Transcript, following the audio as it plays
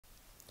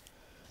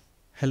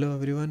Hello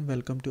everyone,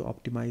 welcome to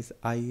Optimize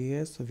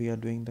IAS. We are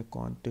doing the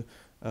Quant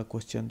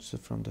questions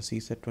from the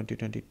CSAT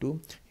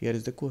 2022. Here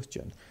is the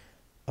question.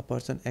 A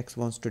person X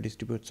wants to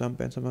distribute some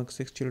pens among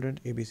 6 children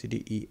A, B, C,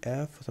 D, E,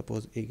 F.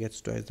 Suppose A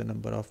gets twice the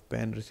number of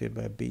pen received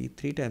by B,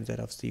 3 times that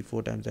of C,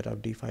 4 times that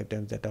of D, 5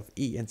 times that of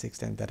E, and 6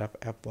 times that of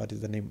F. What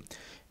is the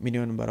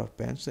minimum number of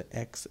pens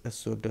X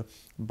should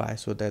buy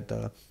so that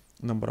the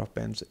number of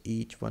pens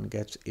each one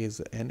gets is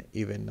an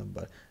even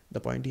number? The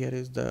point here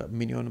is the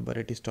minimum number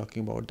it is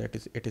talking about, that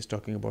is it is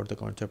talking about the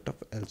concept of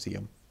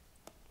LCM.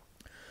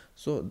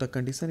 So the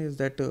condition is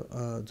that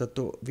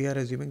we are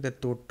assuming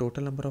that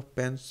total number of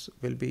pens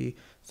will be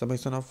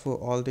summation of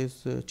all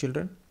these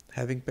children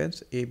having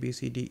pens A, B,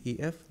 C, D, E,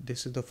 F.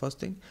 This is the first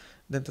thing.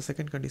 Then the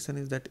second condition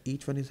is that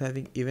each one is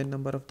having even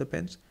number of the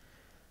pens.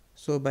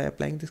 So by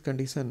applying this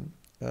condition,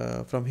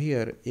 from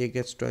here A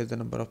gets twice the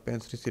number of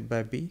pens received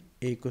by B,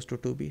 A equals to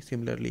 2B.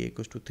 Similarly, A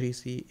equals to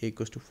 3C, A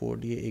equals to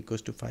 4D, A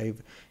equals to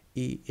 5E,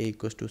 A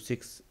equals to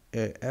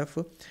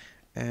 6F.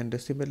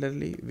 And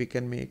similarly, we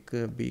can make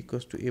B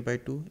equals to A by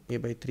 2, A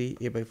by 3,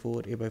 A by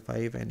 4, A by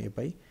 5, and A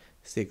by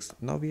 6.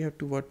 Now we have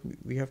to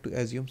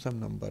assume some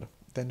number.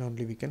 Then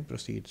only we can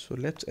proceed. So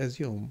let's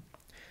assume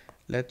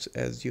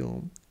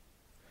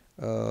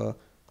the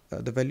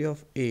value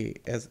of A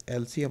as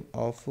LCM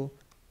of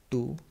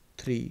 2,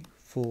 3,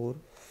 4,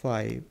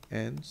 5,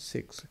 and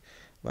 6.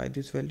 Why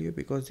this value?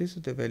 Because this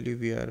is the value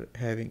we are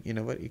having in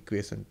our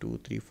equation 2,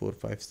 3, 4,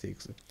 5,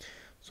 6.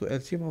 So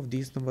LCM of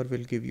these number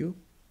will give you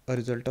a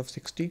result of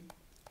 60.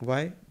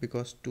 Why?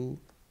 Because 2,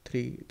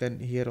 3, then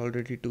here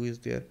already 2 is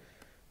there,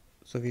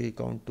 so we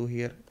count 2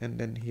 here, and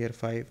then here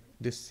 5.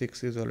 This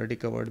 6 is already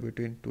covered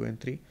between 2 and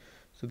 3.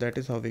 So that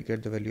is how we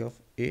get the value of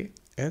A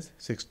as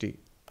 60,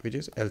 which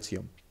is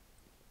LCM.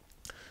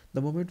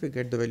 The moment we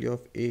get the value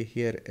of A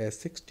here as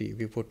 60,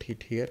 we put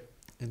it here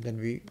and then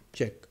we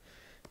check.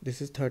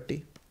 This is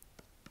 30,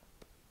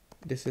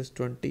 this is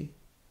 20,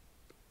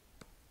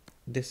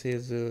 this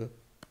is 15,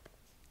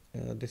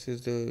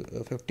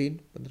 15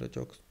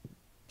 Chowk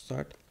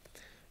 60,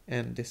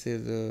 and this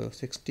is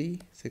 60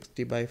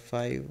 by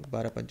 5,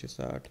 12 पंचे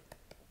 60,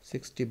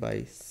 60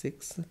 by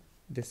 6,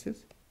 this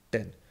is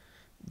 10.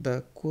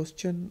 The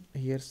question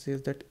here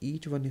says that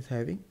each one is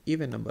having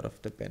even number of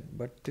the pen,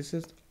 but this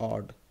is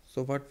odd.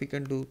 So what we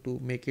can do to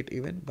make it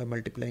even? By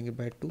multiplying it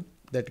by 2,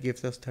 that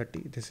gives us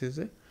 30. This is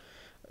a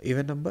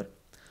even number,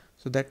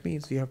 so that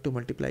means we have to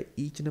multiply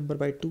each number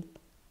by 2.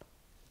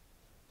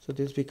 So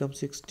this becomes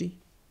 60,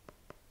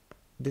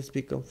 this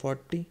become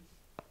 40,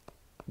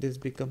 this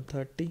become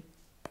 30,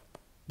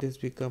 this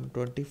become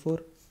 24,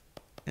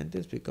 and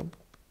this become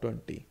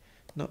 20.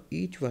 Now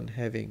each one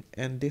having,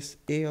 and this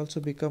A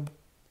also become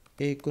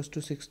A equals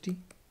to 60,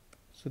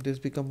 so this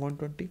become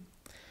 120.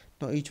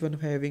 Now each one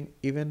having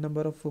even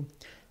number of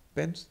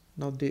pens.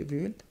 Now we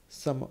will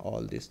sum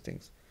all these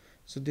things.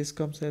 So this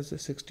comes as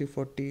 60,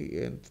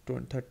 40, and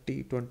 20,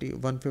 30, 20,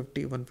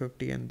 150,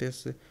 150, and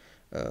this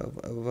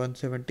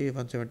 170,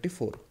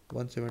 174,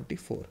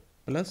 174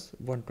 plus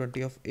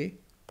 120 of A,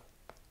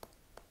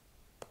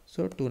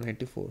 so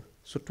 294.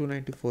 So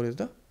 294 is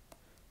the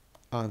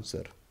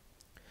answer.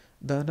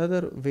 The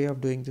another way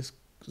of doing this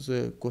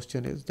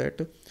question is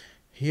that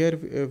here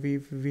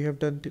we have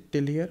done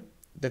till here,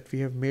 that we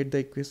have made the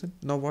equation.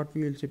 Now what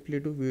we will simply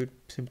do, we will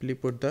simply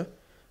put the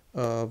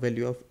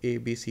value of A,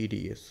 B, C,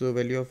 D. So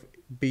value of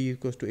B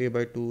equals to A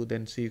by 2,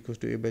 then C equals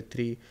to A by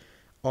 3.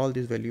 All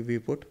these value we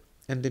put,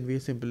 and then we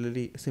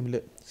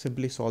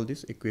simply solve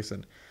this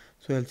equation.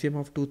 So LCM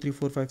of 2, 3,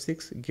 4, 5,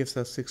 6 gives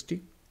us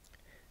 60,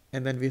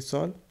 and then we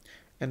solve,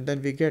 and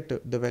then we get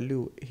the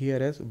value here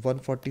as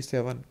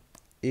 147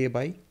 A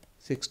by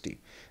 60.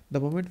 The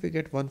moment we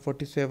get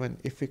 147,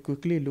 if we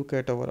quickly look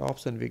at our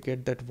option, we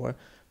get that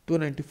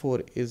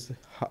 294 is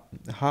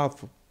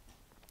half.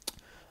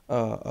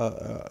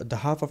 The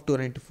half of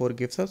 294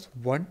 gives us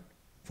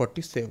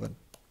 147.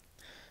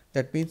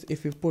 That means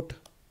if we put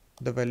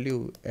the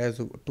value as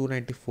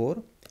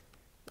 294,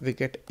 we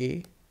get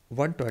A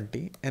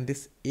 120, and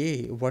this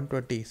A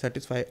 120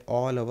 satisfy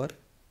all our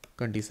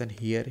condition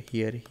here,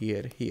 here,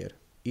 here, here.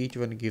 Each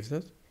one gives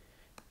us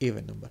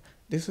even number.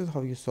 This is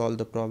how you solve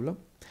the problem.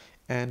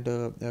 And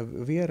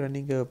we are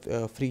running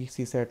a free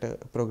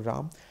CSAT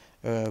program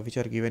which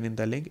are given in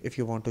the link. If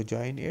you want to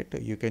join it,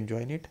 you can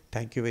join it.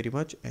 Thank you very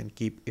much, and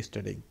keep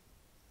studying.